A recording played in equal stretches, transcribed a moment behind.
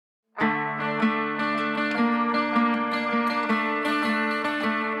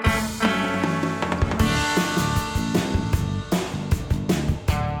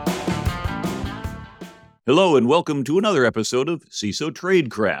Hello and welcome to another episode of CISO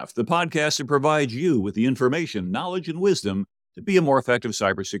Tradecraft, the podcast that provides you with the information, knowledge, and wisdom to be a more effective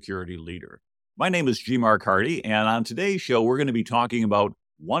cybersecurity leader. My name is G. Mark Hardy, and on today's show, we're going to be talking about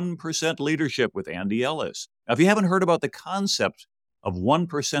 1% leadership with Andy Ellis. Now, if you haven't heard about the concept of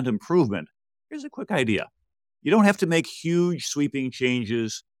 1% improvement, here's a quick idea. You don't have to make huge sweeping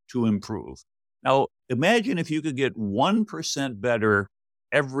changes to improve. Now, imagine if you could get 1% better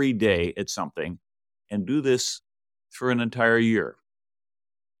every day at something and do this for an entire year.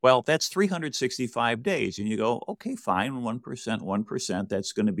 Well, that's 365 days. And you go, okay, fine, 1%,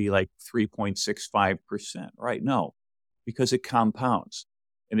 that's going to be like 3.65%, right? No, because it compounds.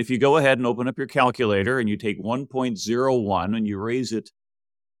 And if you go ahead and open up your calculator and you take 1.01 and you raise it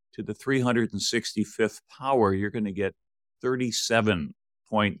to the 365th power, you're going to get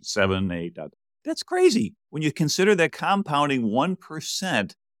 37.78. That's crazy. When you consider that compounding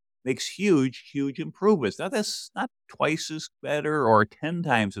 1% makes huge improvements. Now, that's not twice as better or 10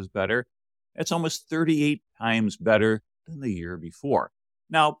 times as better. That's almost 38 times better than the year before.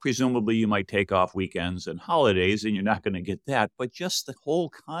 Now, presumably, you might take off weekends and holidays, and you're not going to get that. But just the whole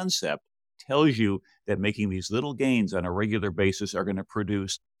concept tells you that making these little gains on a regular basis are going to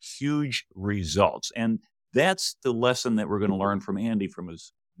produce huge results. And that's the lesson that we're going to learn from Andy from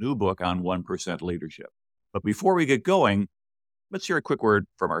his new book on 1% leadership. But before we get going, let's hear a quick word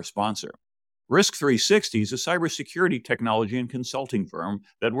from our sponsor. Risk 360 is a cybersecurity technology and consulting firm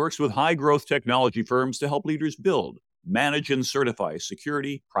that works with high-growth technology firms to help leaders build, manage, and certify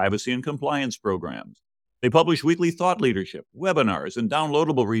security, privacy, and compliance programs. They publish weekly thought leadership, webinars, and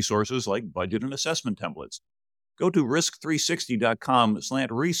downloadable resources like budget and assessment templates. Go to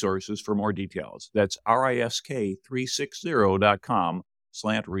risk360.com/resources for more details. That's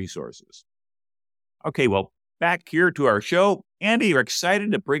risk360.com/resources. Okay, well, back here to our show. Andy, we're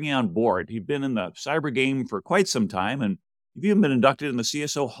excited to bring you on board. You've been in the cyber game for quite some time, and you've even been inducted in the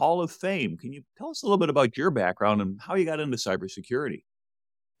CSO Hall of Fame. Can you tell us a little bit about your background and how you got into cybersecurity?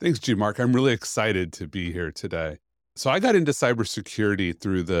 Thanks, G. Mark. I'm really excited to be here today. So I got into cybersecurity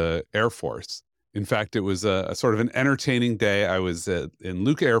through the Air Force. In fact, it was a sort of an entertaining day. I was in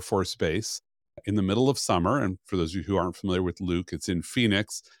Luke Air Force Base in the middle of summer. And for those of you who aren't familiar with Luke, it's in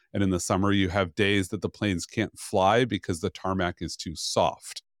Phoenix. And in the summer, you have days that the planes can't fly because the tarmac is too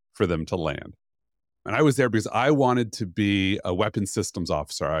soft for them to land. And I was there because I wanted to be a weapons systems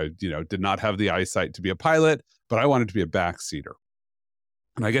officer. I, did not have the eyesight to be a pilot, but I wanted to be a backseater.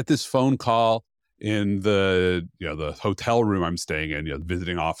 And I get this phone call in the hotel room I'm staying in,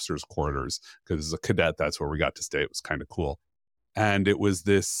 visiting officers' quarters, because as a cadet, that's where we got to stay. It was kind of cool. And it was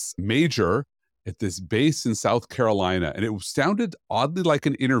this major at this base in South Carolina. And it sounded oddly like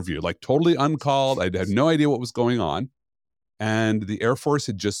an interview, like totally uncalled. I had no idea what was going on. And the Air Force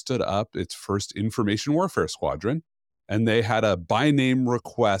had just stood up its first information warfare squadron. And they had a by name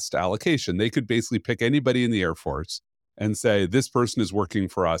request allocation. They could basically pick anybody in the Air Force and say, this person is working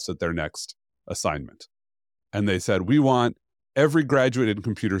for us at their next assignment. And they said, we want every graduate in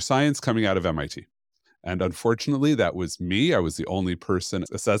computer science coming out of MIT. And unfortunately, that was me. I was the only person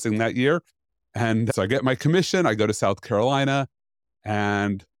assessing that year. And so I get my commission, I go to South Carolina,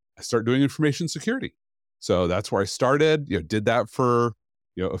 and I start doing information security. So that's where I started, did that for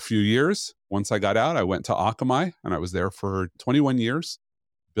a few years. Once I got out, I went to Akamai, and I was there for 21 years.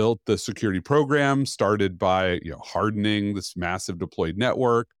 Built the security program, started by hardening this massive deployed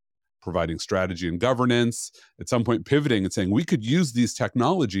network, providing strategy and governance, at some point pivoting and saying we could use these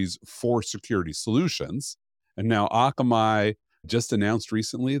technologies for security solutions. And now Akamai just announced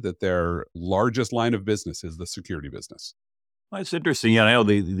recently that their largest line of business is the security business. Well, it's interesting. I know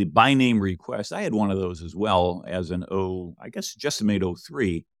the by name request. I had one of those as well as just made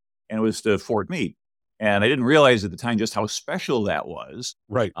 03, and it was to Fort Meade. And I didn't realize at the time just how special that was.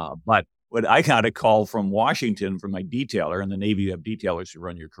 Right. But when I got a call from Washington from my detailer, in the Navy, you have detailers who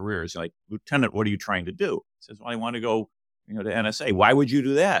run your careers. Like, Lieutenant, what are you trying to do? He says, well, I want to go to NSA. Why would you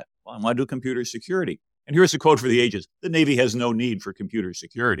do that? Well, I want to do computer security. And here's a quote for the ages. The Navy has no need for computer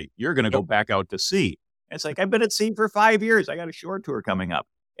security. You're going to go back out to sea. And it's like, I've been at sea for 5 years. I got a shore tour coming up.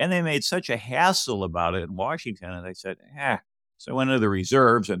 And they made such a hassle about it in Washington. And I said, So I went into the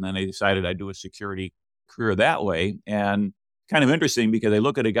reserves, and then I decided I'd do a security career that way. And kind of interesting because I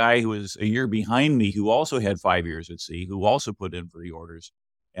look at a guy who was a year behind me who also had 5 years at sea, who also put in for the orders.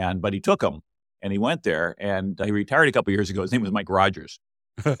 But he took them and he went there, and he retired a couple of years ago. His name was Mike Rogers.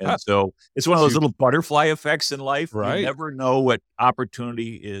 And so it's one of those little butterfly effects in life. Right. You never know what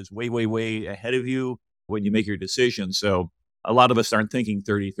opportunity is way, way, way ahead of you when you make your decision. So a lot of us aren't thinking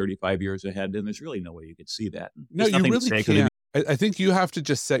 30, 35 years ahead, and there's really no way you could see that. No, you really can't. I think you have to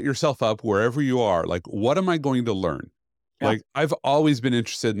just set yourself up wherever you are. Like, what am I going to learn? Yeah. Like, I've always been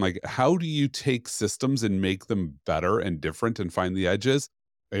interested in like, how do you take systems and make them better and different and find the edges?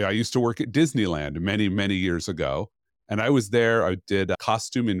 I used to work at Disneyland many, many years ago. And I was there, I did a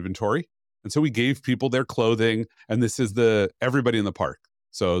costume inventory. And so we gave people their clothing. And this is everybody in the park.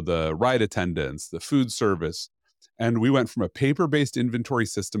 So the ride attendants, the food service. And we went from a paper-based inventory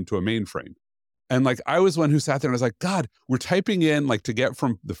system to a mainframe. And like I was one who sat there and I was like, God, we're typing in like to get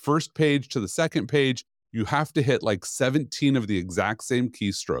from the first page to the second page, you have to hit like 17 of the exact same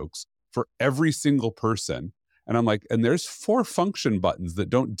keystrokes for every single person. And I'm like, and there's 4 function buttons that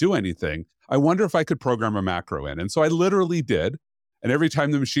don't do anything. I wonder if I could program a macro in. And so I literally did. And every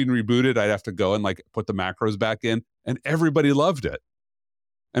time the machine rebooted, I'd have to go and like put the macros back in, and everybody loved it.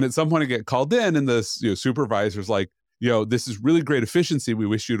 And at some point I get called in and the supervisor's like, this is really great efficiency. We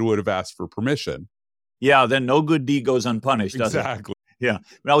wish you would have asked for permission. Yeah, then no good deed goes unpunished, does it? Exactly. Yeah.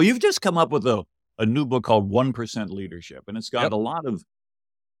 Now, you've just come up with a new book called 1% Leadership, and it's got a lot of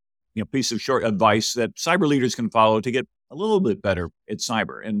piece of short advice that cyber leaders can follow to get a little bit better at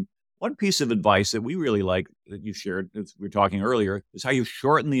cyber. And one piece of advice that we really like that you shared, as we were talking earlier, is how you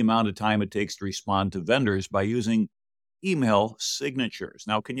shorten the amount of time it takes to respond to vendors by using email signatures.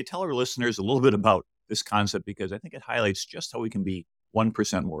 Now, can you tell our listeners a little bit about this concept? Because I think it highlights just how we can be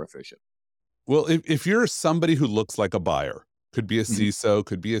 1% more efficient. Well, if you're somebody who looks like a buyer, could be a Mhm. CISO,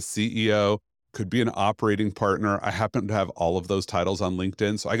 could be a CEO, could be an operating partner. I happen to have all of those titles on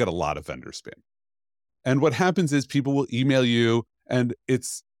LinkedIn, so I get a lot of vendor spam. And what happens is people will email you, and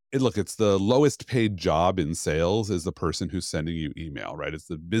it's the lowest paid job in sales is the person who's sending you email, right? It's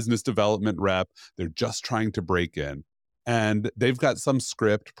the business development rep. They're just trying to break in. And they've got some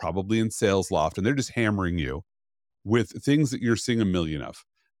script, probably in SalesLoft, and they're just hammering you with things that you're seeing a million of.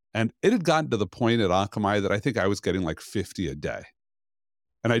 And it had gotten to the point at Akamai that I think I was getting like 50 a day.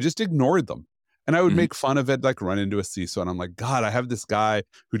 And I just ignored them. And I would Mhm. make fun of it, like run into a CISO. And I'm like, God, I have this guy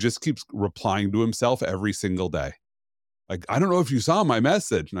who just keeps replying to himself every single day. Like, I don't know if you saw my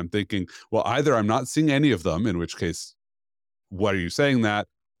message. And I'm thinking, well, either I'm not seeing any of them, in which case, why are you saying that?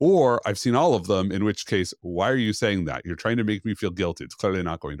 Or I've seen all of them, in which case, why are you saying that? You're trying to make me feel guilty. It's clearly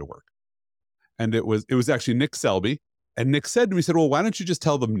not going to work. And it was actually Nick Selby. And Nick said to me, he said, well, why don't you just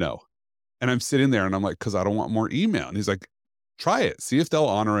tell them no? And I'm sitting there and I'm like, because I don't want more email. And he's like, try it. See if they'll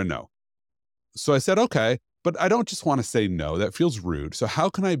honor a no. So I said, okay, but I don't just want to say no. That feels rude. So how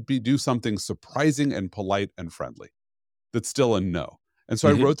can I do something surprising and polite and friendly that's still a no? And so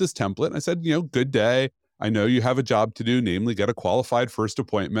I Mhm. wrote this template and I said, good day. I know you have a job to do, namely get a qualified first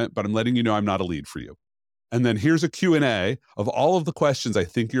appointment, but I'm letting you know I'm not a lead for you. And then here's a Q&A of all of the questions I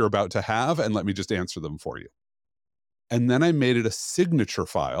think you're about to have, and let me just answer them for you. And then I made it a signature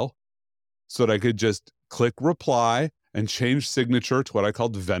file so that I could just click reply and change signature to what I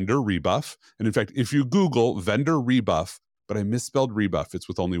called vendor rebuff. And in fact, if you Google vendor rebuff, but I misspelled rebuff, it's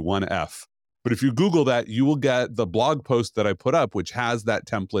with only one F. But if you Google that, you will get the blog post that I put up, which has that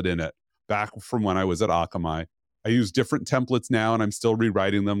template in it back from when I was at Akamai. I use different templates now, and I'm still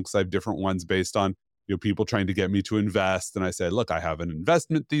rewriting them because I have different ones based on people trying to get me to invest. And I say, look, I have an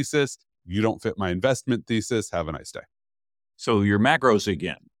investment thesis. You don't fit my investment thesis. Have a nice day. So your macros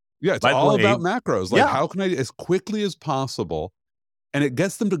again. Yeah, it's By the all way, about macros. Like, yeah. how can I, as quickly as possible, and it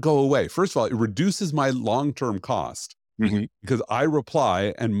gets them to go away. First of all, it reduces my long-term cost Mhm. because I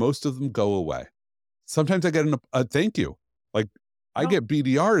reply and most of them go away. Sometimes I get a thank you. Like, I Well, get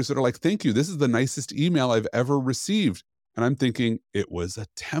BDRs that are like, thank you. This is the nicest email I've ever received. And I'm thinking, it was a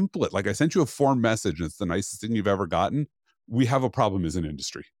template. Like, I sent you a form message and it's the nicest thing you've ever gotten. We have a problem as an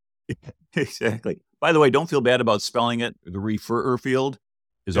industry. exactly. By the way, don't feel bad about spelling it. The referrer field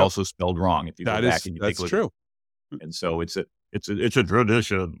is Yep. also spelled wrong if you go back and you take That's a look at it. true. And so it's a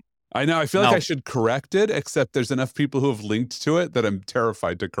tradition. I know. I feel like Now, I should correct it, except there's enough people who have linked to it that I'm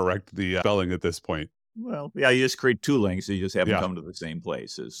terrified to correct the spelling at this point. well, yeah, you just create 2 links, you just have them Yeah. come to the same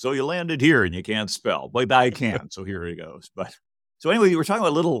places. So you landed here and you can't spell, but I can, so here it goes. But so anyway, we were talking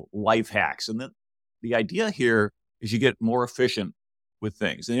about little life hacks, and the idea here is you get more efficient with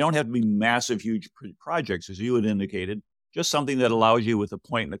things. And they don't have to be massive, huge projects, as you had indicated, just something that allows you with a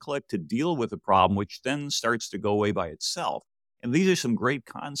point and a click to deal with a problem, which then starts to go away by itself. And these are some great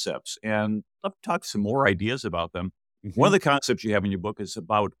concepts, and I'll talk some more ideas about them. One of Mhm. the concepts you have in your book is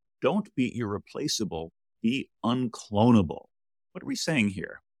about don't be irreplaceable, be unclonable. What are we saying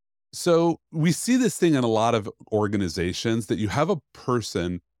here? So we see this thing in a lot of organizations that you have a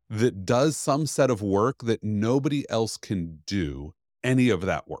person that does some set of work that nobody else can do any of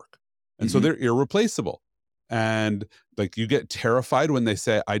that work. And so Mhm. they're irreplaceable. And like you get terrified when they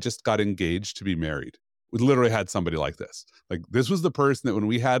say, I just got engaged to be married. We literally had somebody like this. Like, this was the person that when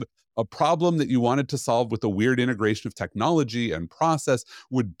we had a problem that you wanted to solve with a weird integration of technology and process,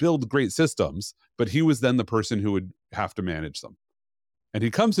 would build great systems, but he was then the person who would have to manage them. And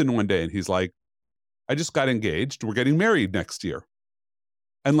he comes in one day and he's like, I just got engaged. We're getting married next year.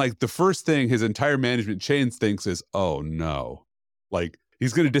 And like, the first thing his entire management chain thinks is, oh no, like,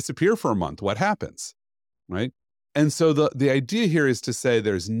 he's going to disappear for a month. What happens? Right. And so the idea here is to say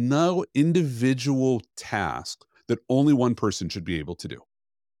there's no individual task that only one person should be able to do.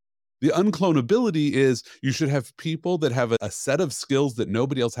 The unclonability is you should have people that have a set of skills that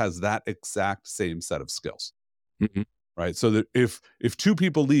nobody else has that exact same set of skills. Mhm. Right. So that if two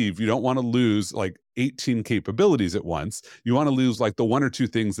people leave, you don't want to lose like 18 capabilities at once. You want to lose like the one or two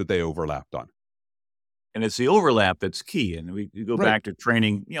things that they overlapped on. And it's the overlap that's key. And you go Right. back to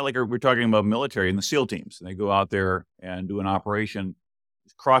training, like we're talking about military and the SEAL teams, and they go out there and do an operation,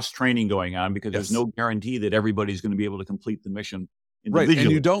 cross training going on because there's Yes. no guarantee that everybody's going to be able to complete the mission Right. individually.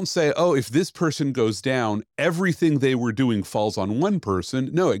 And you don't say, oh, if this person goes down, everything they were doing falls on one person.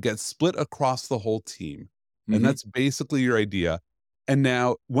 No, it gets split across the whole team. And Mhm. that's basically your idea. And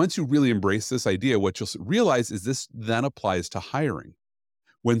now, once you really embrace this idea, what you'll realize is this then applies to hiring.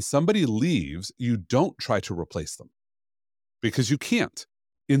 When somebody leaves, you don't try to replace them because you can't.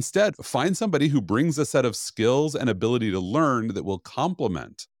 Instead, find somebody who brings a set of skills and ability to learn that will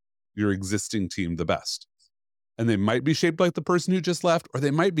complement your existing team the best. And they might be shaped like the person who just left, or they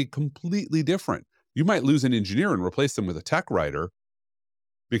might be completely different. You might lose an engineer and replace them with a tech writer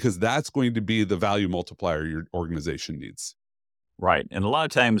because that's going to be the value multiplier your organization needs. Right. And a lot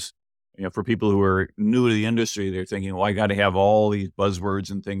of times, for people who are new to the industry, they're thinking, well, I got to have all these buzzwords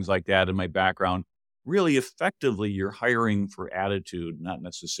and things like that in my background. Really effectively, you're hiring for attitude, not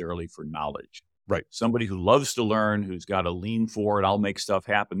necessarily for knowledge. Right. Somebody who loves to learn, who's got a lean for it, I'll make stuff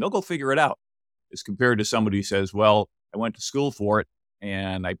happen. They'll go figure it out. As compared to somebody who says, well, I went to school for it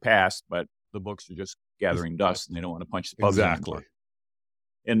and I passed, but the books are just gathering dust and they don't want to punch the pubs Exactly. anymore.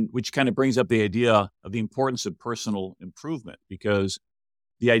 And which kind of brings up the idea of the importance of personal improvement, because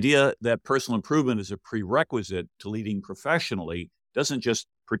the idea that personal improvement is a prerequisite to leading professionally doesn't just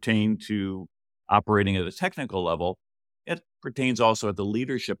pertain to operating at a technical level. It pertains also at the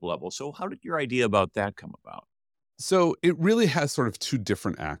leadership level. So how did your idea about that come about? So it really has sort of two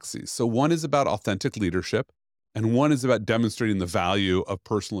different axes. So one is about authentic leadership, and one is about demonstrating the value of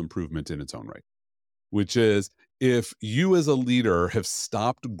personal improvement in its own right, which is if you as a leader have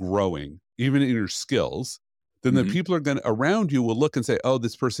stopped growing, even in your skills, then the Mhm. people around you will look and say, oh,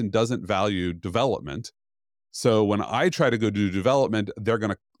 this person doesn't value development. So when I try to go do development, they're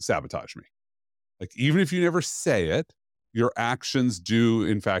going to sabotage me. Like, even if you never say it, your actions do,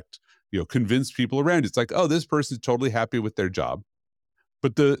 in fact, convince people around you. It's like, oh, this person's totally happy with their job.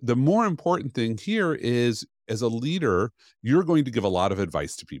 But the more important thing here is, as a leader, you're going to give a lot of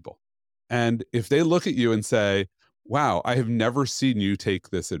advice to people. And if they look at you and say, wow, I have never seen you take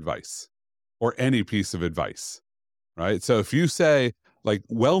this advice or any piece of advice, right? So if you say, like,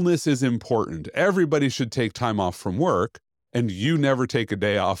 wellness is important, everybody should take time off from work, and you never take a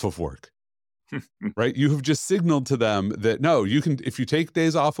day off of work, right? You have just signaled to them that, no, you can, if you take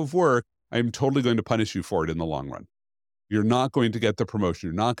days off of work, I'm totally going to punish you for it in the long run. You're not going to get the promotion.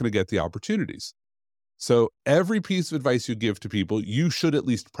 You're not going to get the opportunities. So every piece of advice you give to people, you should at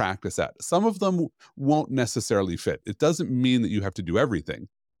least practice at. Some of them won't necessarily fit. It doesn't mean that you have to do everything,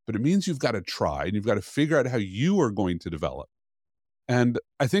 but it means you've got to try and you've got to figure out how you are going to develop. And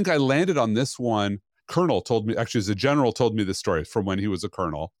I think I landed on this one. Colonel told me, actually, as a general told me this story from when he was a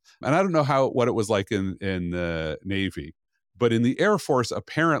colonel. And I don't know what it was like in the Navy, but in the Air Force,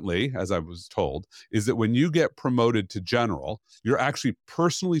 apparently, as I was told, is that when you get promoted to general, you're actually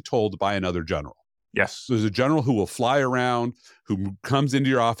personally told by another general. Yes. So there's a general who will fly around, who comes into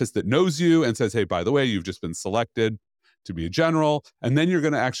your office that knows you and says, hey, by the way, you've just been selected to be a general. And then you're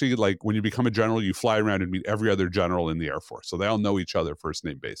going to actually, like, when you become a general, you fly around and meet every other general in the Air Force. So they all know each other first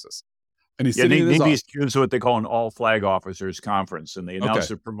name basis. And he's sitting in his Navy office. is what they call an all flag officers conference, and they announce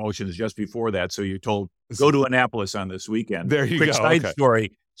Okay. the promotions just before that. So you're told, go to Annapolis on this weekend. There you Quick go. side Okay.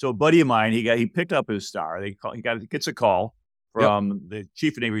 story. So a buddy of mine, he picked up his star. He gets a call from the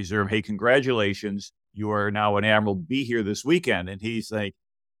Chief of Navy Reserve. Hey, congratulations. You are now an admiral. Be here this weekend. And he's like,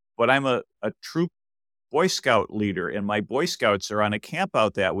 but I'm a troop Boy Scout leader, and my Boy Scouts are on a camp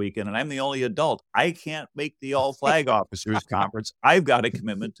out that weekend, and I'm the only adult. I can't make the all flag officers conference. I've got a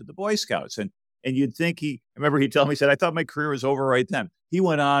commitment to the Boy Scouts. And you'd think I remember he told me, he said, I thought my career was over right then. He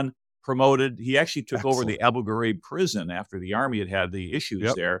went on, promoted. He actually took over the Abu Ghraib prison after the Army had the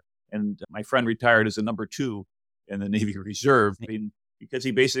issues there. And my friend retired as a number 2 in the Navy Reserve because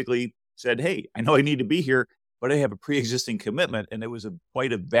he basically said, "Hey, I know I need to be here, but I have a pre-existing commitment," and it was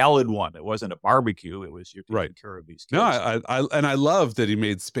quite a valid one. It wasn't a barbecue. It was, "You're Right. taking care of these No, kids." I love that he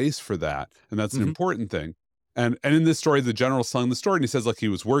made space for that, and that's an Mhm. important thing. And in this story, the general's telling the story, and he says, like, he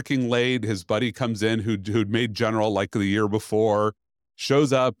was working late. His buddy comes in who'd made general like the year before,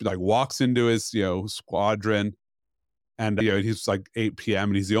 shows up, like walks into his squadron, and he's like 8 p.m.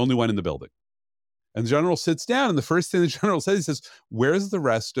 and he's the only one in the building. And the general sits down, and the first thing the general says, he says, "Where's the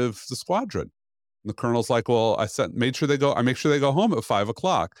rest of the squadron?" And the colonel's like, "Well, I make sure they go home at 5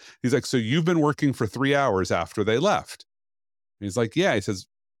 o'clock." He's like, "So you've been working for 3 hours after they left?" And he's like, "Yeah." He says,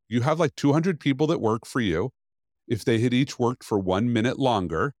 "You have like 200 people that work for you. If they had each worked for 1 minute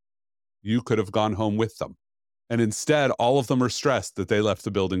longer, you could have gone home with them. And instead, all of them are stressed that they left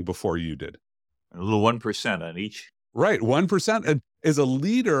the building before you did." A little 1% on each. Right, 1%. And as a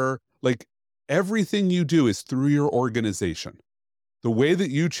leader, like, everything you do is through your organization. The way that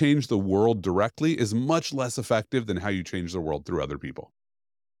you change the world directly is much less effective than how you change the world through other people.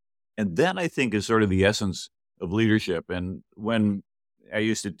 And that, I think, is sort of the essence of leadership. And when I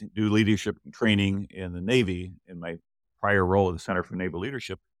used to do leadership training in the Navy, in my prior role at the Center for Naval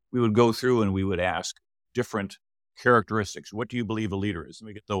Leadership, we would go through and we would ask different characteristics. What do you believe a leader is? And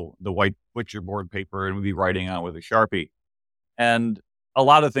we get the white butcher board paper and we'd be writing on with a Sharpie. And a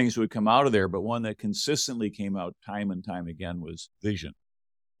lot of things would come out of there, but one that consistently came out time and time again was vision.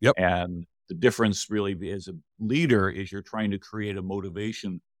 Yep. And the difference really as a leader is you're trying to create a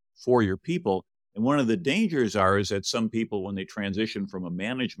motivation for your people. And one of the dangers is that some people, when they transition from a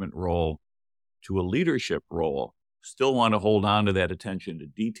management role to a leadership role, still want to hold on to that attention to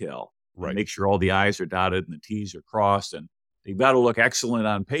detail and Right. make sure all the I's are dotted and the T's are crossed. And they've got to look excellent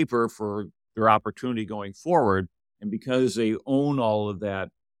on paper for their opportunity going forward. And because they own all of that,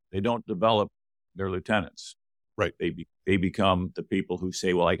 they don't develop their lieutenants. Right. They become the people who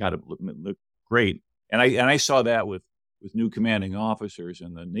say, "Well, I got to look great." And I saw that with new commanding officers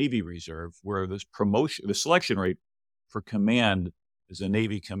in the Navy Reserve, where the selection rate for command as a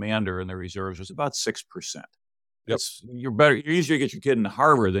Navy commander in the reserves was about 6%. Yep. You're easier to get your kid in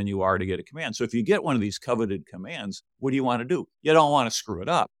Harvard than you are to get a command. So if you get one of these coveted commands, what do you want to do? You don't want to screw it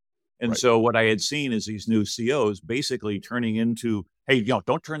up. And Right. so what I had seen is these new COs basically turning into, "Hey,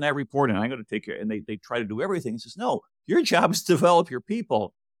 don't turn that report in. I'm going to take care." And they try to do everything. It says, "No, your job is to develop your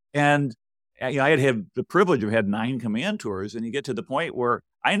people." And I had the privilege of had 9 command tours, and you get to the point where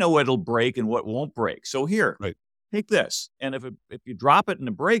I know what'll break and what won't break. So here, Right. take this. And if you drop it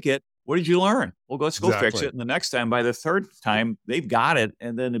and break it, what did you learn? Well, let's go fix Exactly. it. And the next time, by the third time, they've got it.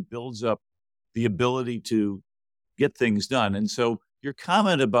 And then it builds up the ability to get things done. And so your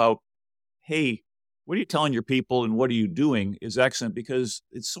comment about, "Hey, what are you telling your people and what are you doing?" is excellent, because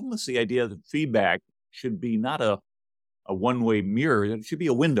it's almost the idea that feedback should be not a one-way mirror. It should be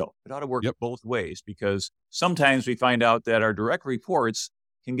a window. It ought to work Yep. both ways, because sometimes we find out that our direct reports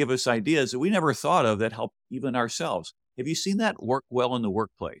can give us ideas that we never thought of that help even ourselves. Have you seen that work well in the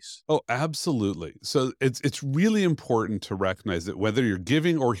workplace? Oh, absolutely. So it's really important to recognize that whether you're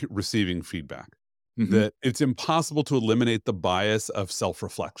giving or receiving feedback, Mhm. that it's impossible to eliminate the bias of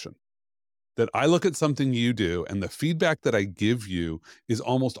self-reflection. That I look at something you do, and the feedback that I give you is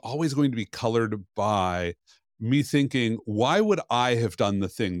almost always going to be colored by me thinking, why would I have done the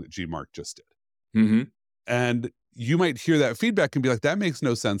thing that G Mark just did? Mhm. And you might hear that feedback and be like, that makes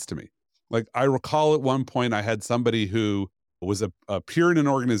no sense to me. Like, I recall at one point I had somebody who was a peer in an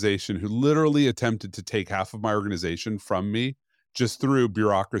organization who literally attempted to take half of my organization from me just through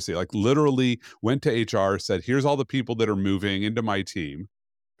bureaucracy. Like, literally went to HR, said, "Here's all the people that are moving into my team,"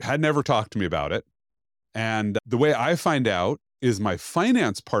 had never talked to me about it. And the way I find out is my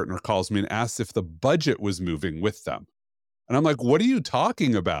finance partner calls me and asks if the budget was moving with them. And I'm like, "What are you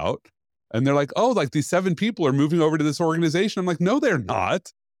talking about?" And they're like, "Oh, like these 7 people are moving over to this organization." I'm like, "No, they're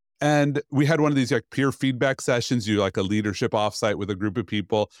not." And we had one of these like peer feedback sessions. You like a leadership offsite with a group of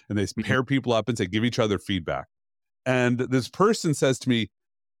people, and they Mhm. pair people up and say, give each other feedback. And this person says to me,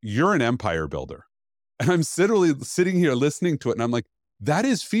 "You're an empire builder." And I'm sitting here listening to it, and I'm like, that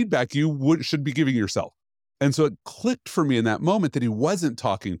is feedback you should be giving yourself. And so it clicked for me in that moment that he wasn't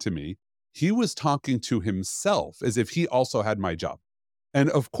talking to me. He was talking to himself as if he also had my job. And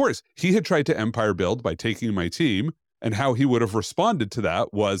of course, he had tried to empire build by taking my team, and how he would have responded to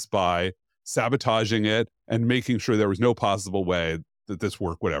that was by sabotaging it and making sure there was no possible way that this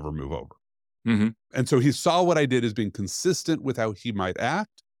work would ever move over. Mhm. And so he saw what I did as being consistent with how he might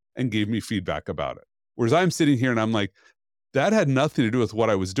act and gave me feedback about it. Whereas I'm sitting here and I'm like, that had nothing to do with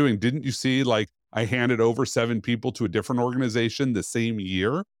what I was doing. Didn't you see, like, I handed over 7 people to a different organization the same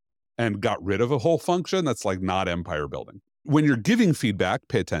year and got rid of a whole function? That's like not empire building. When you're giving feedback,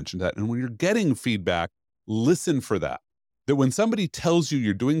 pay attention to that. And when you're getting feedback, listen for that. That when somebody tells you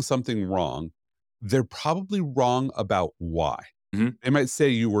you're doing something wrong, they're probably wrong about why. Mhm. They might say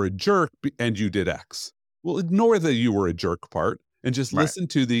you were a jerk and you did X. Well, ignore the you were a jerk part and just Right. listen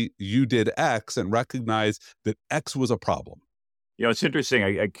to the you did X and recognize that X was a problem. It's interesting.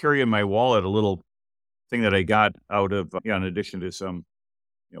 I carry in my wallet a little thing that I got out of, in addition to some,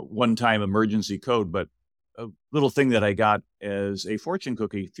 one-time emergency code, but a little thing that I got as a fortune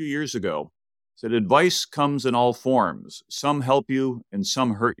cookie a few years ago. Said advice comes in all forms. Some help you and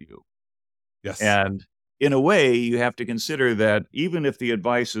some hurt you. Yes. And in a way, you have to consider that even if the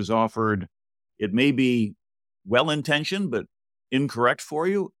advice is offered, it may be well-intentioned, but incorrect for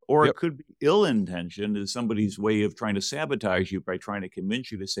you, or it Yep. could be ill-intentioned as somebody's way of trying to sabotage you by trying to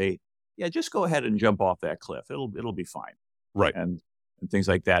convince you to say, yeah, just go ahead and jump off that cliff. It'll be fine. Right. And things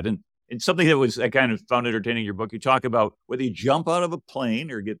like that. And something that I kind of found entertaining in your book, you talk about whether you jump out of a plane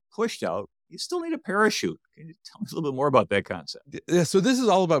or get pushed out, you still need a parachute. Can you tell me a little bit more about that concept? Yeah. So this is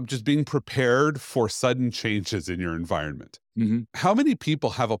all about just being prepared for sudden changes in your environment. Mhm. How many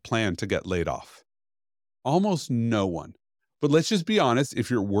people have a plan to get laid off? Almost no one. But let's just be honest, if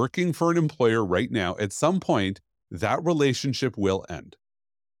you're working for an employer right now, at some point, that relationship will end.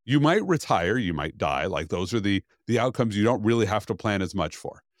 You might retire, you might die, like those are the outcomes you don't really have to plan as much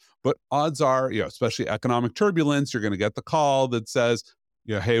for. But odds are, especially economic turbulence, you're going to get the call that says,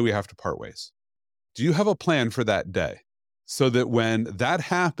 hey, we have to part ways. Do you have a plan for that day? So that when that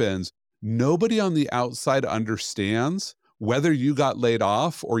happens, nobody on the outside understands whether you got laid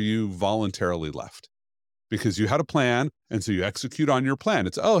off or you voluntarily left because you had a plan. And so you execute on your plan.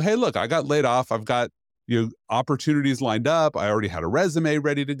 It's, oh, hey, look, I got laid off. I've got opportunities lined up. I already had a resume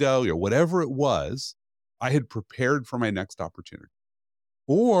ready to go, whatever it was, I had prepared for my next opportunity.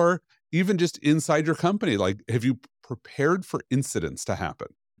 Or even just inside your company, like, have you prepared for incidents to happen?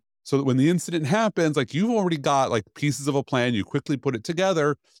 So that when the incident happens, like you've already got like pieces of a plan, you quickly put it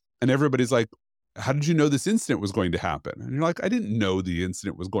together, and everybody's like, how did you know this incident was going to happen? And you're like, I didn't know the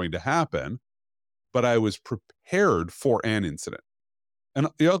incident was going to happen, but I was prepared for an incident. And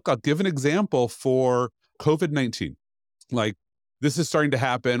I'll give an example for COVID-19. Like, this is starting to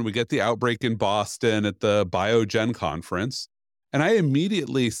happen. We get the outbreak in Boston at the Biogen conference. And I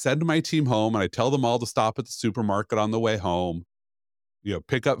immediately send my team home and I tell them all to stop at the supermarket on the way home,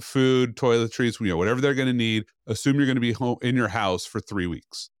 pick up food, toiletries, whatever they're going to need. Assume you're going to be home in your house for 3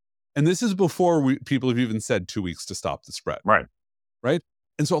 weeks. And this is before people have even said 2 weeks to stop the spread. Right. Right.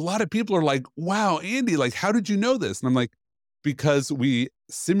 And so a lot of people are like, wow, Andy, like, how did you know this? And I'm like, because we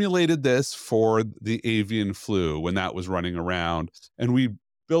simulated this for the avian flu when that was running around. And we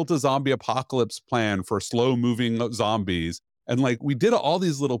built a zombie apocalypse plan for slow moving zombies. And like, we did all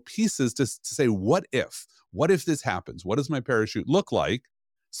these little pieces to say, what if this happens? What does my parachute look like?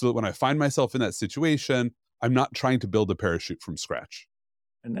 So that when I find myself in that situation, I'm not trying to build a parachute from scratch.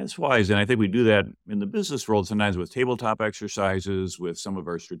 And that's wise. And I think we do that in the business world sometimes with tabletop exercises, with some of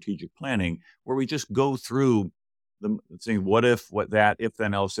our strategic planning, where we just go through the saying, what if, what that, if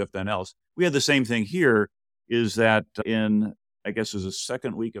then else, if then else. We had the same thing here, is that in, I guess it was the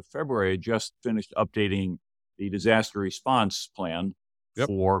second week of February, I just finished updating the disaster response plan Yep.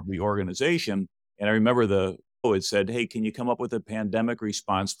 for the organization. And I remember it said, hey, can you come up with a pandemic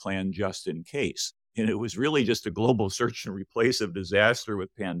response plan just in case? And it was really just a global search and replace of disaster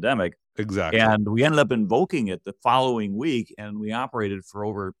with pandemic. Exactly. And we ended up invoking it the following week, and we operated for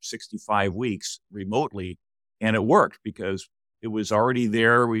over 65 weeks remotely. And it worked because it was already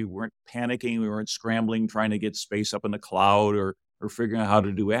there. We weren't panicking. We weren't scrambling, trying to get space up in the cloud or figuring out how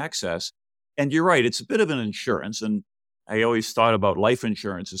to do access. And you're right, it's a bit of an insurance. And I always thought about life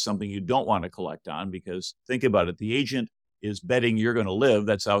insurance as something you don't want to collect on, because think about it. The agent is betting you're going to live.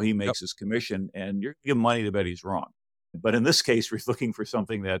 That's how he makes his commission. And you're giving money to bet he's wrong. But in this case, we're looking for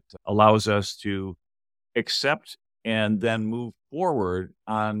something that allows us to accept and then move forward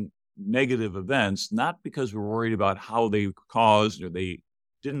on negative events, not because we're worried about how they caused or they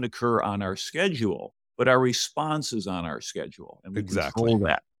didn't occur on our schedule, but our response is on our schedule. And we control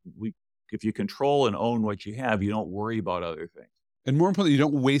that. If you control and own what you have, you don't worry about other things. And more importantly, you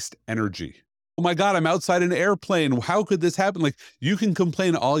don't waste energy. Oh my God, I'm outside an airplane. How could this happen? Like, you can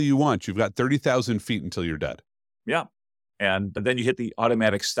complain all you want. You've got 30,000 feet until you're dead. Yeah. And then you hit the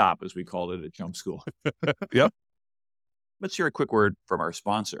automatic stop, as we called it at jump school. Yep. Let's hear a quick word from our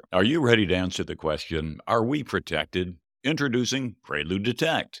sponsor. Are you ready to answer the question, are we protected? Introducing Prelude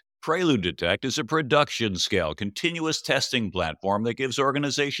Detect. Prelude Detect is a production-scale, continuous testing platform that gives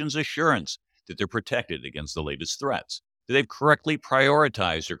organizations assurance that they're protected against the latest threats, that they've correctly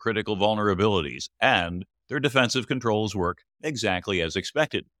prioritized their critical vulnerabilities, and their defensive controls work exactly as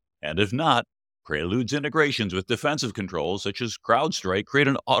expected. And if not, Prelude's integrations with defensive controls such as CrowdStrike create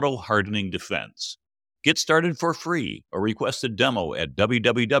an auto-hardening defense. Get started for free or request a demo at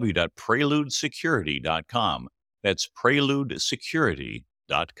www.preludesecurity.com. That's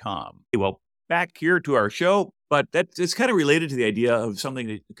preludesecurity.com. Well, back here to our show, but it's kind of related to the idea of something,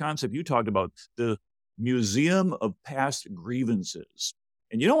 the concept you talked about, the Museum of Past Grievances.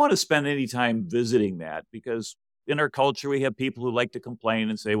 And you don't want to spend any time visiting that because in our culture, we have people who like to complain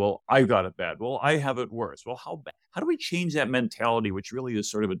and say, well, I got it bad. Well, I have it worse. Well, how bad? How do we change that mentality, which really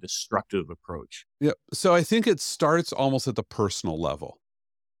is sort of a destructive approach? Yeah. So I think it starts almost at the personal level.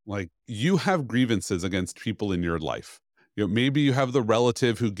 Like you have grievances against people in your life. Maybe you have the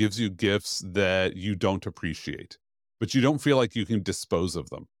relative who gives you gifts that you don't appreciate, but you don't feel like you can dispose of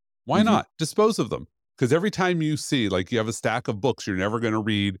them. Why Mhm. not dispose of them? Because every time you see, like, you have a stack of books you're never going to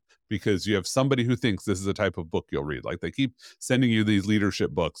read because you have somebody who thinks this is the type of book you'll read. Like they keep sending you these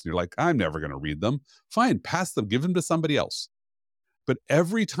leadership books, and you're like, I'm never going to read them. Fine, pass them, give them to somebody else. But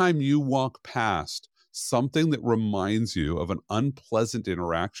every time you walk past something that reminds you of an unpleasant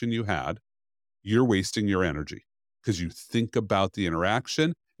interaction you had, you're wasting your energy because you think about the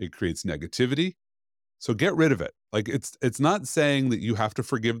interaction, it creates negativity. So get rid of it. Like it's not saying that you have to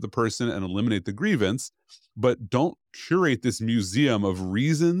forgive the person and eliminate the grievance, but don't curate this museum of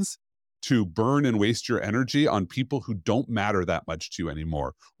reasons to burn and waste your energy on people who don't matter that much to you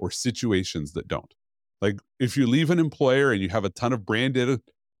anymore or situations that don't. Like if you leave an employer and you have a ton of branded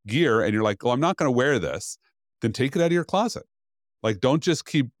gear and you're like, "Oh, I'm not going to wear this," then take it out of your closet. Like, don't just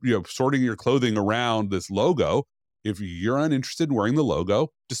keep, sorting your clothing around this logo. If you're uninterested in wearing the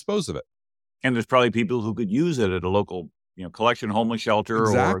logo, dispose of it. And there's probably people who could use it at a local, collection homeless shelter or a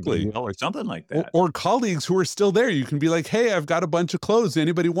Exactly. Goodwill or something like Or, that. or colleagues who are still there. You can be like, hey, I've got a bunch of clothes.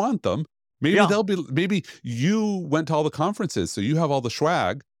 Anybody want them? Yeah. Maybe you went to all the conferences, so you have all the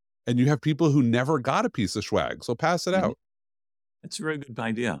swag, and you have people who never got a piece of swag. So pass it Mhm. out. That's a very good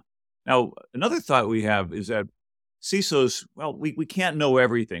idea. Now, another thought we have is that CISOs, well, we can't know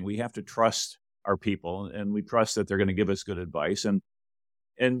everything. We have to trust our people and we trust that they're going to give us good advice. And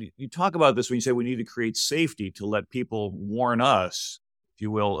you talk about this when you say we need to create safety to let people warn us, if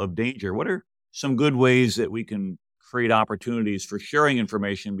you will, of danger. What are some good ways that we can create opportunities for sharing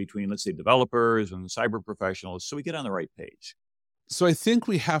information between, let's say, developers and cyber professionals so we get on the right page? So I think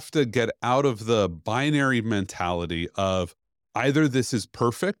we have to get out of the binary mentality of either this is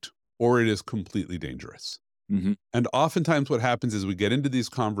perfect or it is completely dangerous. Hmm. And oftentimes what happens is we get into these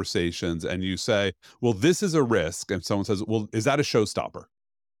conversations and you say, well, this is a risk. And someone says, well, is that a showstopper?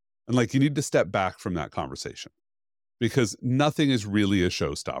 And like, you need to step back from that conversation because nothing is really a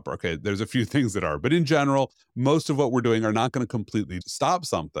showstopper. Okay. There's a few things that are, but in general, most of what we're doing are not going to completely stop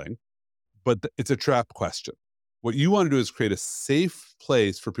something, but it's a trap question. What you want to do is create a safe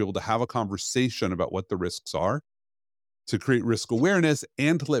place for people to have a conversation about what the risks are, to create risk awareness,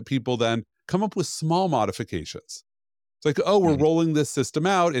 and to let people then come up with small modifications. It's like, oh, we're Hmm. rolling this system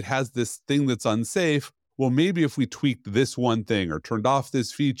out. It has this thing that's unsafe. Well, maybe if we tweaked this one thing or turned off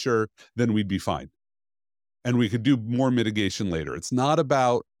this feature, then we'd be fine. And we could do more mitigation later. It's not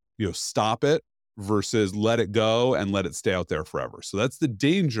about, stop it versus let it go and let it stay out there forever. So that's the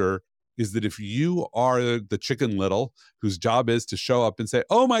danger, is that if you are the chicken little whose job is to show up and say,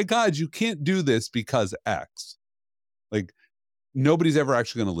 oh my God, you can't do this because X, like nobody's ever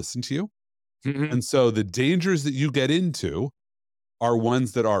actually going to listen to you. Hmm. And so the dangers that you get into are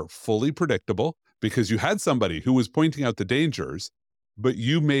ones that are fully predictable because you had somebody who was pointing out the dangers, but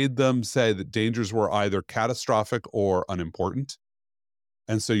you made them say that dangers were either catastrophic or unimportant.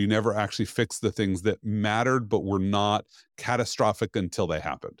 And so you never actually fixed the things that mattered, but were not catastrophic until they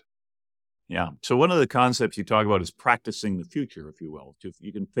happened. Yeah. So one of the concepts you talk about is practicing the future, if you will.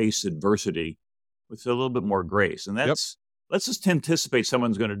 You can face adversity with a little bit more grace. And Yep. that's, let's just anticipate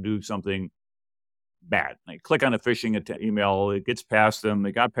someone's going to do something bad. They click on a phishing email, it gets past them,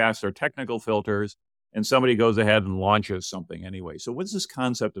 they got past their technical filters, and somebody goes ahead and launches something anyway. So what's this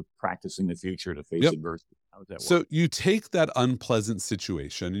concept of practicing the future to face Yep. adversity? How does that work? So you take that unpleasant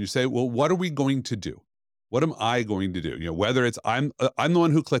situation and you say, well, what are we going to do? What am I going to do? Whether it's I'm the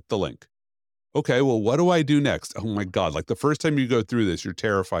one who clicked the link. Okay, well, what do I do next? Oh my God. Like the first time you go through this, you're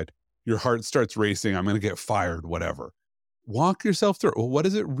terrified. Your heart starts racing. I'm going to get fired, whatever. Walk yourself through. Well, what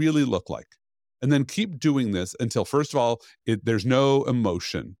does it really look like? And then keep doing this until, first of all, there's no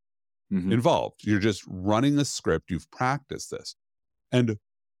emotion Hmm. involved. You're just running a script. You've practiced this. And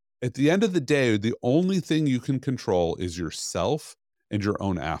at the end of the day, the only thing you can control is yourself and your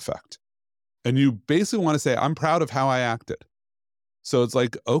own affect. And you basically want to say, I'm proud of how I acted. So it's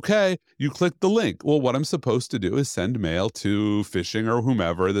like, okay, you click the link. Well, what I'm supposed to do is send mail to phishing or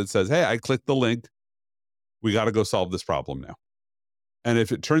whomever that says, hey, I clicked the link. We got to go solve this problem now. And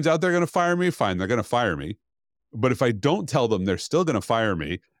if it turns out they're going to fire me, fine, they're going to fire me. But if I don't tell them, they're still going to fire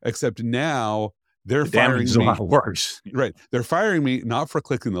me, except now they're The damage firing is a me. lot worse. Right. They're firing me not for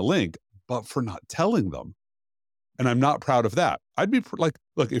clicking the link, but for not telling them. And I'm not proud of that. I'd be like,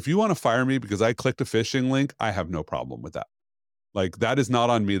 look, if you want to fire me because I clicked a phishing link, I have no problem with that. Like, that is not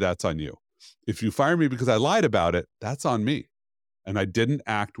on me. That's on you. If you fire me because I lied about it, that's on me. And I didn't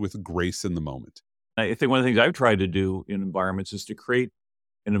act with grace in the moment. I think one of the things I've tried to do in environments is to create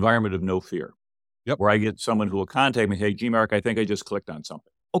an environment of no fear. Yep. Where I get someone who will contact me, hey, G-Mark, I think I just clicked on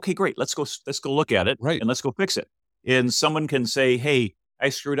something. Okay, great. Let's go look at it Right. and let's go fix it. And someone can say, hey, I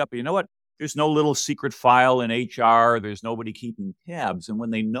screwed up. You know what? There's no little secret file in HR. There's nobody keeping tabs. And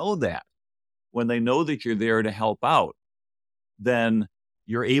when they know that you're there to help out, then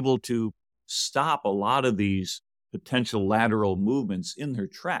you're able to stop a lot of these potential lateral movements in their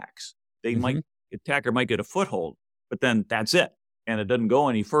tracks. Attacker might get a foothold, but then that's it. And it doesn't go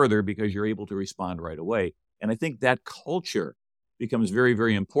any further because you're able to respond right away. And I think that culture becomes very,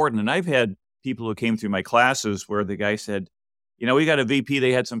 very important. And I've had people who came through my classes where the guy said, we got a VP,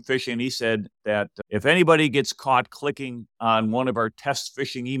 they had some phishing. And he said that if anybody gets caught clicking on one of our test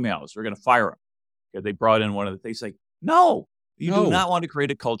phishing emails, we're going to fire them. Because they brought in one of the things like, no, you do not want to create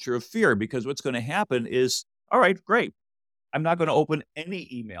a culture of fear, because what's going to happen is, all right, great. I'm not going to open any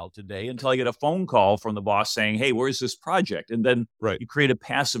email today until I get a phone call from the boss saying, hey, where's this project? And then you create a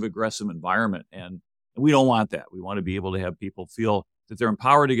passive aggressive environment. And we don't want that. We want to be able to have people feel that they're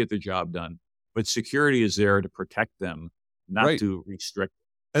empowered to get their job done, but security is there to protect them, not to restrict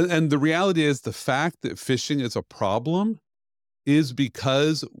them. And the reality is, the fact that phishing is a problem is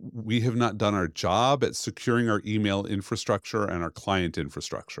because we have not done our job at securing our email infrastructure and our client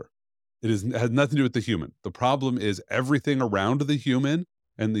infrastructure. It has nothing to do with the human. The problem is everything around the human,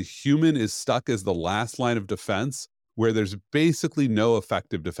 and the human is stuck as the last line of defense, where there's basically no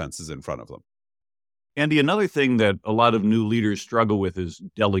effective defenses in front of them. Andy, another thing that a lot of new leaders struggle with is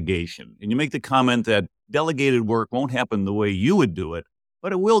delegation. And you make the comment that delegated work won't happen the way you would do it,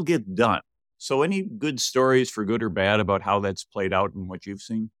 but it will get done. So any good stories, for good or bad, about how that's played out and what you've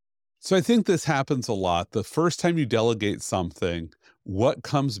seen? So I think this happens a lot. The first time you delegate something, what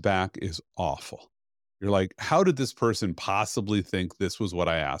comes back is awful. You're like, how did this person possibly think this was what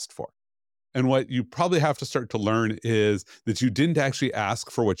I asked for? And what you probably have to start to learn is that you didn't actually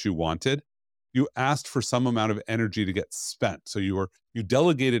ask for what you wanted. You asked for some amount of energy to get spent. So you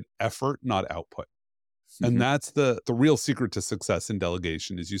delegated effort, not output. And that's the real secret to success in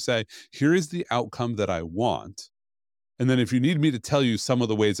delegation, is you say, here is the outcome that I want. And then if you need me to tell you some of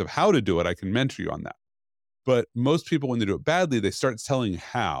the ways of how to do it, I can mentor you on that. But most people, when they do it badly, they start telling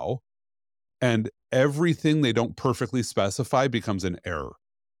how, and everything they don't perfectly specify becomes an error.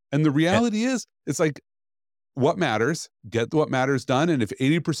 And the reality is, it's like, what matters, get what matters done. And if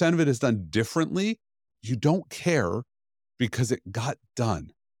 80% of it is done differently, you don't care, because it got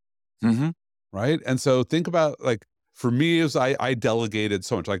done. Right? And so think about, like, for me, as I delegated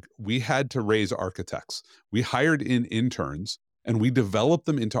so much. Like, we had to raise architects. We hired in interns and we developed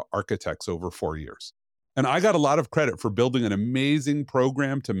them into architects over 4 years. And I got a lot of credit for building an amazing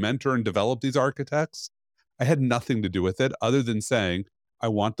program to mentor and develop these architects. I had nothing to do with it other than saying, I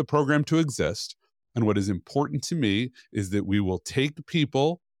want the program to exist. And what is important to me is that we will take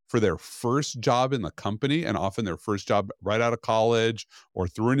people for their first job in the company, and often their first job right out of college or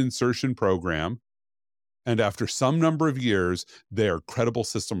through an insertion program. And after some number of years, they are credible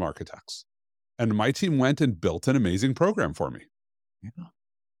system architects. And my team went and built an amazing program for me. Yeah.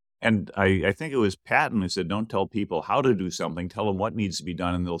 And I think it was Patton who said, don't tell people how to do something, tell them what needs to be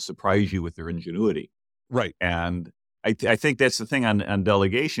done, and they'll surprise you with their ingenuity. Right. And I think that's the thing on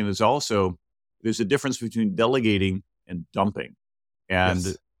delegation, is also there's a difference between delegating and dumping.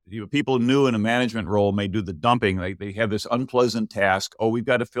 And people new in a management role may do the dumping. Like, they have this unpleasant task. Oh, we've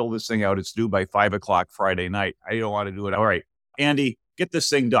got to fill this thing out. It's due by 5:00 Friday night. I don't want to do it. All right, Andy, get this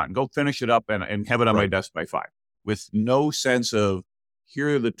thing done. Go finish it up and have it on my desk by 5, with no sense of,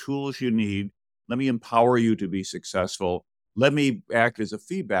 here are the tools you need. Let me empower you to be successful. Let me act as a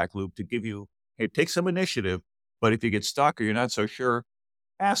feedback loop to give you, hey, take some initiative. But if you get stuck or you're not so sure,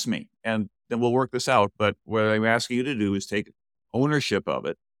 ask me, and then we'll work this out. But what I'm asking you to do is take ownership of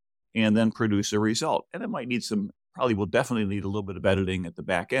it and then produce a result. And it might need will definitely need a little bit of editing at the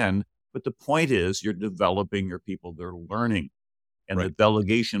back end. But the point is, you're developing your people. They're learning. And the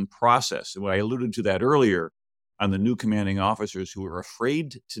delegation process, and what I alluded to that earlier, on the new commanding officers who were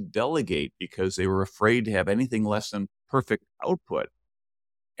afraid to delegate because they were afraid to have anything less than perfect output.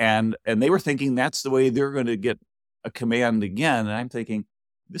 And they were thinking that's the way they're going to get a command again. And I'm thinking,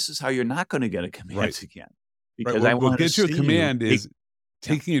 this is how you're not going to get a command Right. again, Right. because I What want to gets you a see you command take. is Yeah,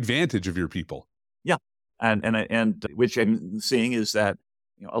 taking advantage of your people. yeah, and which I'm seeing is that,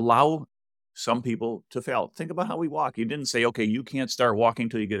 allow some people to fail. Think about how we walk. You didn't say, okay, you can't start walking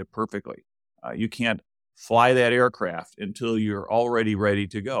till you get it perfectly. You can't fly that aircraft until you're already ready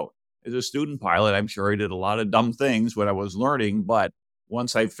to go. As a student pilot, I'm sure I did a lot of dumb things when I was learning, but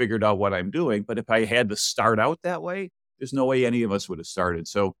once I figured out what I'm doing, but if I had to start out that way, there's no way any of us would have started.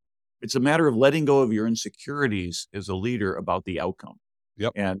 So it's a matter of letting go of your insecurities as a leader about the outcome.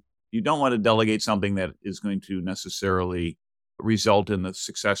 Yep. And you don't want to delegate something that is going to necessarily result in the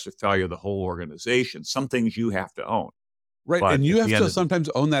success or failure of the whole organization. Some things you have to own. Right. But And you at have the end to of the sometimes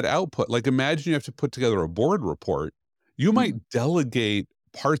own that output. Like imagine you have to put together a board report. You Mhm. might delegate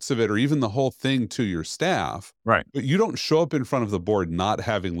parts of it or even the whole thing to your staff, Right. but you don't show up in front of the board not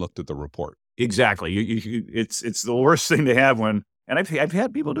having looked at the report. Exactly. It's the worst thing to have when, and I've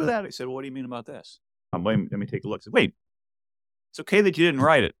had people do that. I said, well, what do you mean about this? Let me take a look. I said, wait, it's okay that you didn't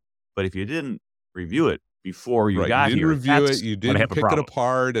write it, but if you didn't review it before you Right. You got didn't here, review it. that's You when I didn't have a pick it problem.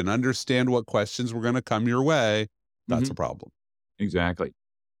 apart and understand what questions were going to come your way. That's Hmm. a problem. Exactly.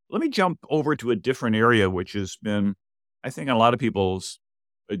 Let me jump over to a different area, which has been, I think, on a lot of people's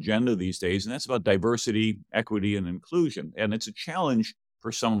agenda these days, and that's about diversity, equity, and inclusion. And it's a challenge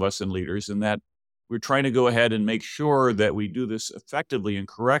for some of us in leaders in that we're trying to go ahead and make sure that we do this effectively and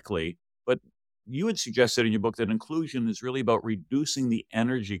correctly. But you had suggested in your book that inclusion is really about reducing the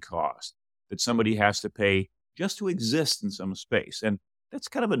energy cost that somebody has to pay just to exist in some space. And that's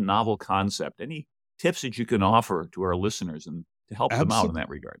kind of a novel concept. Any tips that you can offer to our listeners and to help them out in that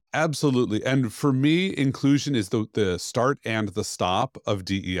regard? Absolutely. And for me, inclusion is the start and the stop of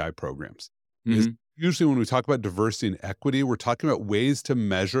DEI programs. Is Hmm. usually when we talk about diversity and equity, we're talking about ways to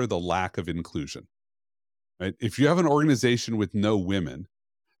measure the lack of inclusion. Right? If you have an organization with no women,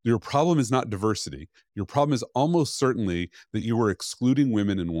 your problem is not diversity. Your problem is almost certainly that you were excluding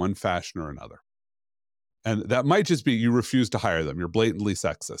women in one fashion or another. And that might just be you refuse to hire them. You're blatantly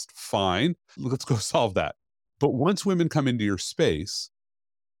sexist. Fine. Let's go solve that. But once women come into your space,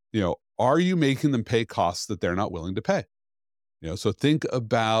 are you making them pay costs that they're not willing to pay? So think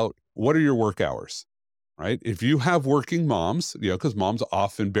about what are your work hours, right? If you have working moms, because moms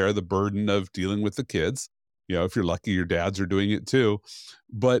often bear the burden of dealing with the kids, if you're lucky, your dads are doing it too,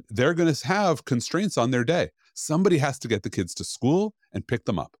 but they're going to have constraints on their day. Somebody has to get the kids to school and pick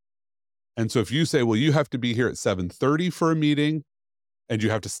them up. And so if you say, well, you have to be here at 7:30 for a meeting and you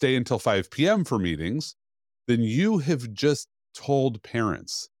have to stay until 5 p.m. for meetings, then you have just told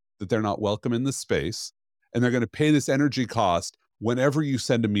parents that they're not welcome in this space and they're going to pay this energy cost whenever you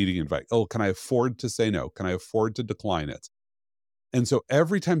send a meeting invite. Oh, can I afford to say no? Can I afford to decline it? And so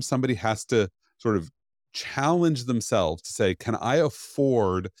every time somebody has to sort of challenge themselves to say, can I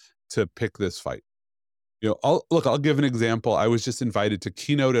afford to pick this fight? I'll give an example. I was just invited to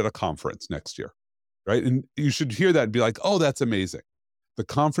keynote at a conference next year, right? And you should hear that and be like, oh, that's amazing. The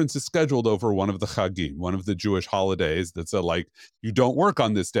conference is scheduled over one of the Chagim, one of the Jewish holidays. That's like you don't work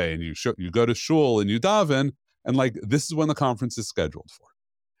on this day, and you go to shul and you daven, and like this is when the conference is scheduled for.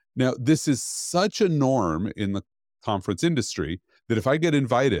 Now, this is such a norm in the conference industry that if I get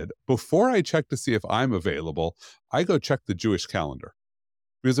invited, before I check to see if I'm available, I go check the Jewish calendar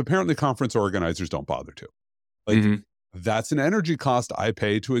because apparently conference organizers don't bother to. Like Hmm. that's an energy cost I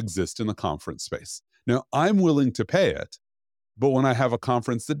pay to exist in the conference space. Now, I'm willing to pay it. But when I have a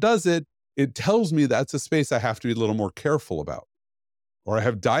conference that does it, it tells me that's a space I have to be a little more careful about. Or I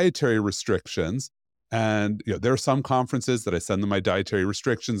have dietary restrictions. And there are some conferences that I send them my dietary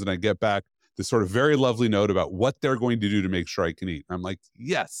restrictions and I get back this sort of very lovely note about what they're going to do to make sure I can eat. And I'm like,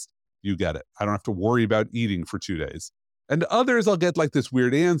 yes, you get it. I don't have to worry about eating for 2 days. And others, I'll get like this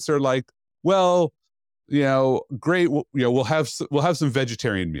weird answer like, well, great. We'll have some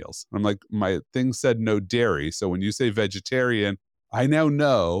vegetarian meals. I'm like, my thing said no dairy. So when you say vegetarian, I now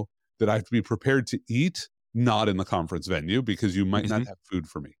know that I have to be prepared to eat not in the conference venue because you might not Hmm. have food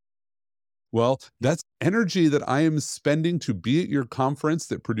for me. Well, that's energy that I am spending to be at your conference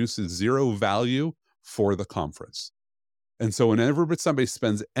that produces zero value for the conference. And so whenever somebody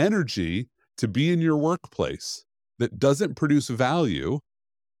spends energy to be in your workplace that doesn't produce value,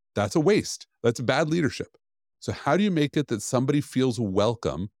 that's a waste. That's bad leadership. So, how do you make it that somebody feels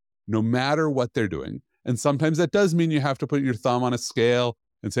welcome no matter what they're doing? And sometimes that does mean you have to put your thumb on a scale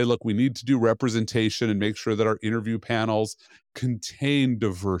and say, look, we need to do representation and make sure that our interview panels contain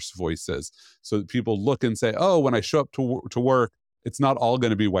diverse voices so that people look and say, oh, when I show up to work, it's not all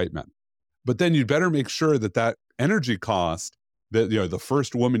going to be white men. But then you'd better make sure that that energy cost that the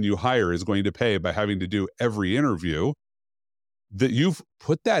first woman you hire is going to pay by having to do every interview, that you've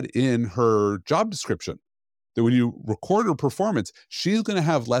put that in her job description. That when you record her performance, she's going to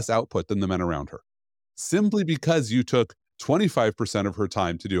have less output than the men around her, simply because you took 25% of her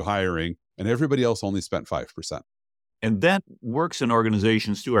time to do hiring and everybody else only spent 5%. And that works in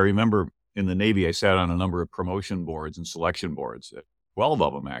organizations too. I remember in the Navy, I sat on a number of promotion boards and selection boards, 12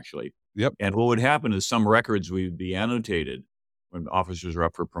 of them actually. Yep. And what would happen is some records would be annotated when officers are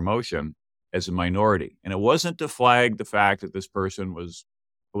up for promotion as a minority. And it wasn't to flag the fact that this person was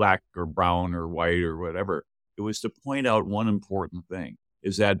black or brown or white or whatever. It was to point out one important thing,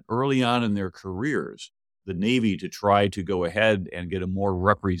 is that early on in their careers, the Navy, to try to go ahead and get a more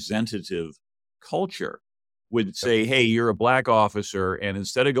representative culture, would say, hey, you're a black officer, and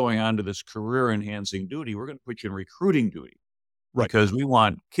instead of going on to this career-enhancing duty, we're going to put you in recruiting duty. Right. Because we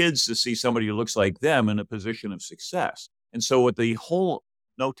want kids to see somebody who looks like them in a position of success. And so what the whole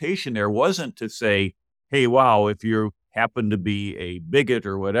notation there wasn't to say, hey, wow, if you happen to be a bigot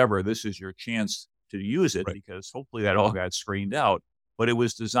or whatever, this is your chance to use it, Right. because hopefully that all got screened out. But it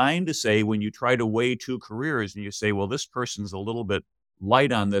was designed to say, when you try to weigh two careers and you say, well, this person's a little bit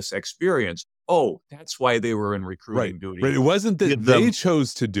light on this experience. Oh, that's why they were in recruiting duty. Right. It wasn't that Give they them-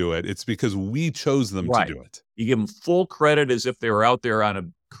 chose to do it. It's because we chose them Right. to do it. You give them full credit as if they were out there on a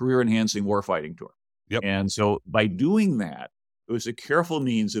career-enhancing warfighting tour. Yep. And so by doing that, it was a careful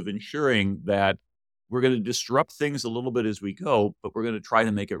means of ensuring that we're going to disrupt things a little bit as we go, but we're going to try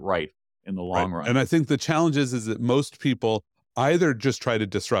to make it right in the long run. And I think the challenge is that most people either just try to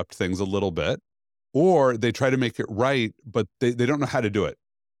disrupt things a little bit, or they try to make it right, but they don't know how to do it.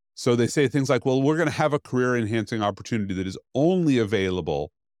 So they say things like, well, we're going to have a career enhancing opportunity that is only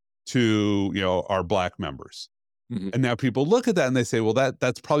available to, our black members. Mhm. And now people look at that and they say, well,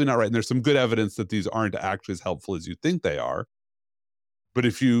 that's probably not right. And there's some good evidence that these aren't actually as helpful as you think they are. But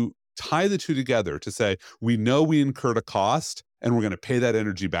if you tie the two together to say, we know we incurred a cost and we're going to pay that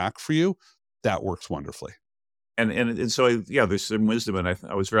energy back for you, that works wonderfully. And so, there's some wisdom, and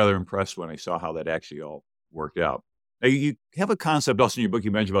I was rather impressed when I saw how that actually all worked out. Now, you have a concept also in your book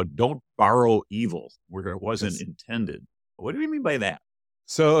you mentioned about don't borrow evil where it wasn't intended. What do you mean by that?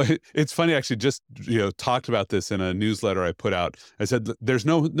 So it's funny, actually, just, talked about this in a newsletter I put out. I said, there's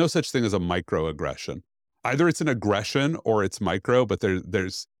no such thing as a microaggression. Either it's an aggression or it's micro, but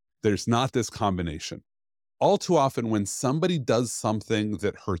there's not this combination. All too often when somebody does something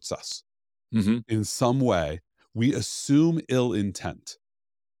that hurts us in some way, we assume ill intent.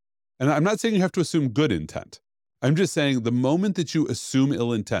 And I'm not saying you have to assume good intent. I'm just saying the moment that you assume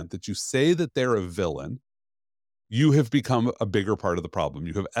ill intent, that you say that they're a villain, you have become a bigger part of the problem.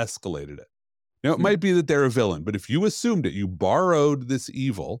 You have escalated it. Now, it might be that they're a villain, but if you assumed it, you borrowed this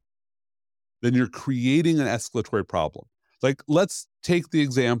evil, then you're creating an escalatory problem. Like, let's take the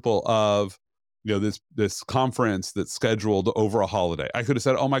example of, this conference that's scheduled over a holiday. I could have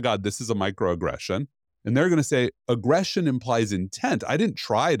said, oh my God, this is a microaggression. And they're going to say, aggression implies intent. I didn't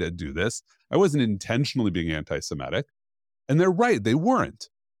try to do this. I wasn't intentionally being anti-Semitic. And they're right, they weren't.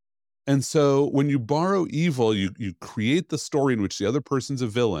 And so when you borrow evil, you create the story in which the other person's a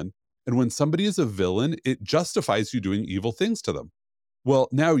villain. And when somebody is a villain, it justifies you doing evil things to them. Well,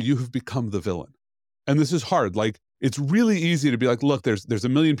 now you have become the villain. And this is hard. Like, it's really easy to be like, look, there's a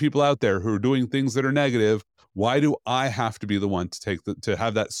million people out there who are doing things that are negative. Why do I have to be the one to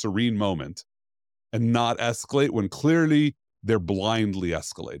have that serene moment and not escalate when clearly they're blindly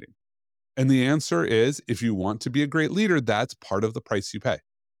escalating? And the answer is, if you want to be a great leader, that's part of the price you pay,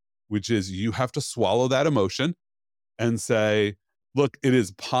 which is you have to swallow that emotion and say, look, it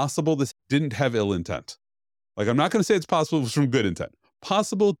is possible this didn't have ill intent. Like, I'm not going to say it's possible it was from good intent.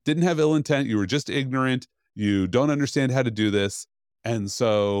 Possible, didn't have ill intent. You were just ignorant. You don't understand how to do this. And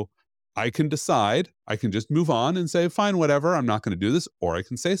so I can decide, I can just move on and say, fine, whatever, I'm not going to do this, or I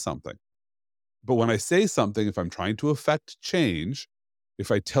can say something. But when I say something, if I'm trying to affect change,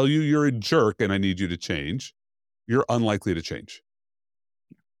 if I tell you you're a jerk and I need you to change, you're unlikely to change.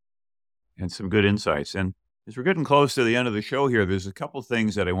 And some good insights. And as we're getting close to the end of the show here, there's a couple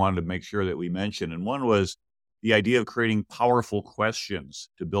things that I wanted to make sure that we mention. And one was the idea of creating powerful questions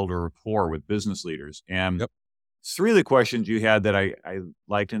to build a rapport with business leaders. And three of the questions you had that I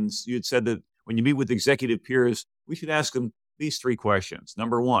liked, and you had said that when you meet with executive peers, we should ask them these three questions.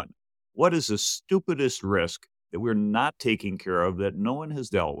 Number one, what is the stupidest risk that we're not taking care of that no one has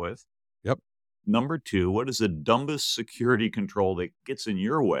dealt with? Yep. Number two, what is the dumbest security control that gets in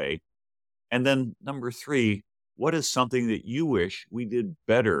your way? And then number three, what is something that you wish we did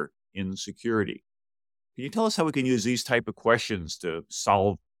better in security? Can you tell us how we can use these type of questions to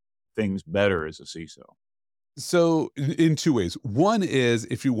solve things better as a CISO? So in two ways. One is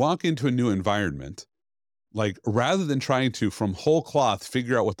if you walk into a new environment, like rather than trying to from whole cloth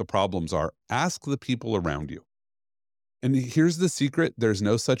figure out what the problems are, ask the people around you. And here's the secret, there's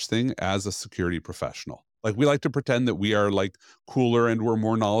no such thing as a security professional. Like we like to pretend that we are like cooler and we're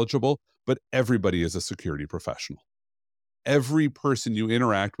more knowledgeable, but everybody is a security professional. Every person you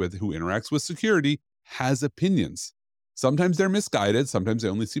interact with who interacts with security has opinions. Sometimes they're misguided, sometimes they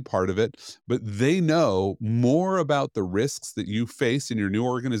only see part of it, but they know more about the risks that you face in your new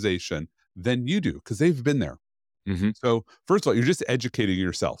organization than you do because they've been there. Hmm. So, first of all, you're just educating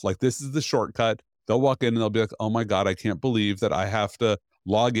yourself. Like, this is the shortcut. They'll walk in and they'll be like, oh my God, I can't believe that I have to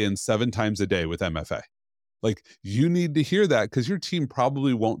log in 7 times a day with MFA. Like, you need to hear that because your team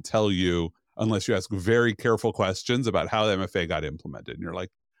probably won't tell you unless you ask very careful questions about how the MFA got implemented. And you're like,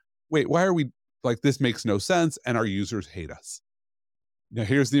 wait, why are we like this? Makes no sense. And our users hate us. Now,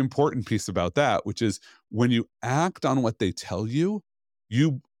 here's the important piece about that, which is when you act on what they tell you,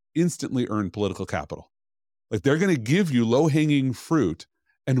 you instantly earn political capital. Like they're going to give you low hanging fruit.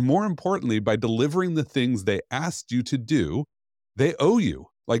 And more importantly, by delivering the things they asked you to do, they owe you.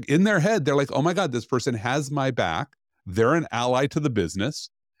 Like in their head, they're like, oh my God, this person has my back. They're an ally to the business.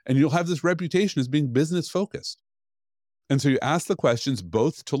 And you'll have this reputation as being business focused. And so you ask the questions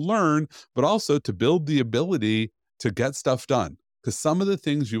both to learn, but also to build the ability to get stuff done. Because some of the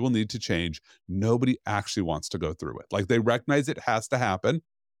things you will need to change, nobody actually wants to go through it. Like they recognize it has to happen,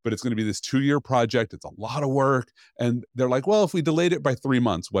 but it's going to be this 2-year project. It's a lot of work. And they're like, well, if we delayed it by 3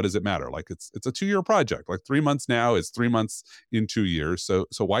 months, what does it matter? Like it's a 2-year project. Like 3 months now is 3 months in 2 years. So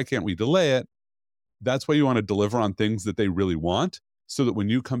why can't we delay it? That's why you want to deliver on things that they really want so that when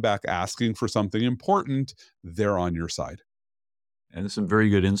you come back asking for something important, they're on your side. And there's some very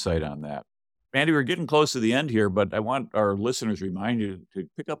good insight on that. Andy, we're getting close to the end here, but I want our listeners to remind you to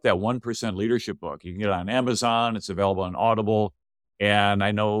pick up that 1% leadership book. You can get it on Amazon. It's available on Audible. And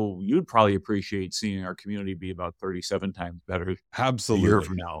I know you'd probably appreciate seeing our community be about 37 times better a year Absolutely.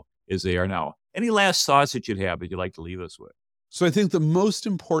 from now as they are now. Any last thoughts that you'd have that you'd like to leave us with? So I think the most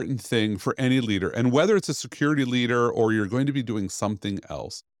important thing for any leader, and whether it's a security leader or you're going to be doing something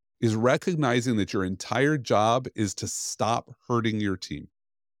else, is recognizing that your entire job is to stop hurting your team.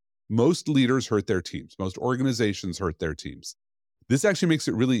 Most leaders hurt their teams. Most organizations hurt their teams. This actually makes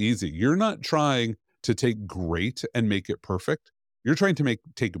it really easy. You're not trying to take great and make it perfect. You're trying to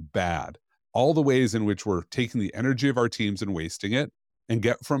take bad, all the ways in which we're taking the energy of our teams and wasting it, and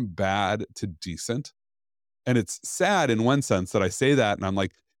get from bad to decent. And it's sad in one sense that I say that and I'm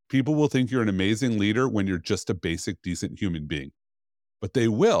like, people will think you're an amazing leader when you're just a basic, decent human being. But they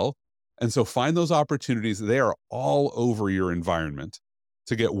will. And so find those opportunities. They are all over your environment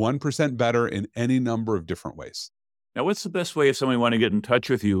to get 1% better in any number of different ways. Now, what's the best way if somebody want to get in touch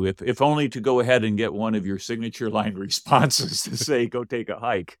with you, if only to go ahead and get one of your signature line responses to say, go take a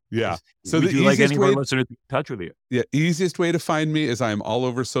hike? Yeah. So Would the you like easiest any of our way, listeners to get in touch with you? yeah, easiest way to find me is I am all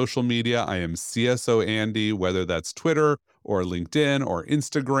over social media. I am CSO Andy, whether that's Twitter or LinkedIn or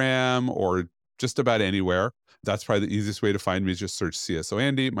Instagram or just about anywhere. That's probably the easiest way to find me is just search CSO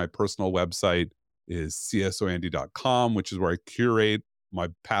Andy. My personal website is csoandy.com, which is where I curate my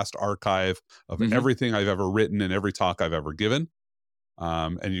past archive of everything I've ever written and every talk I've ever given.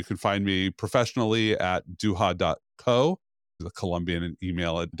 And you can find me professionally at duha.co, the Colombian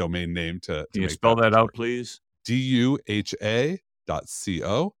email domain name to Can you make spell that that much out, please? duha.co.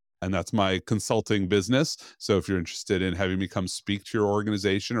 And that's my consulting business. So if you're interested in having me come speak to your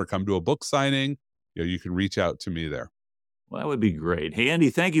organization or come to a book signing, you can reach out to me there. Well, that would be great. Hey, Andy,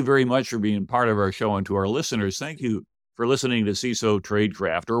 thank you very much for being part of our show. And to our listeners, thank you for listening to CISO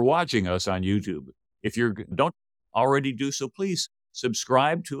Tradecraft or watching us on YouTube. If you don't already do so, please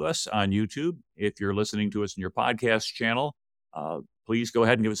subscribe to us on YouTube. If you're listening to us in your podcast channel, please go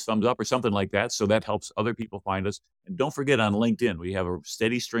ahead and give us a thumbs up or something like that. So that helps other people find us. And don't forget on LinkedIn, we have a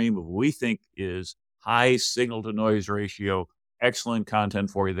steady stream of what we think is high signal to noise ratio, excellent content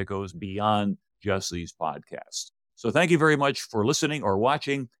for you that goes beyond just these podcasts. So thank you very much for listening or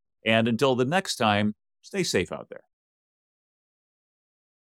watching. And until the next time, stay safe out there.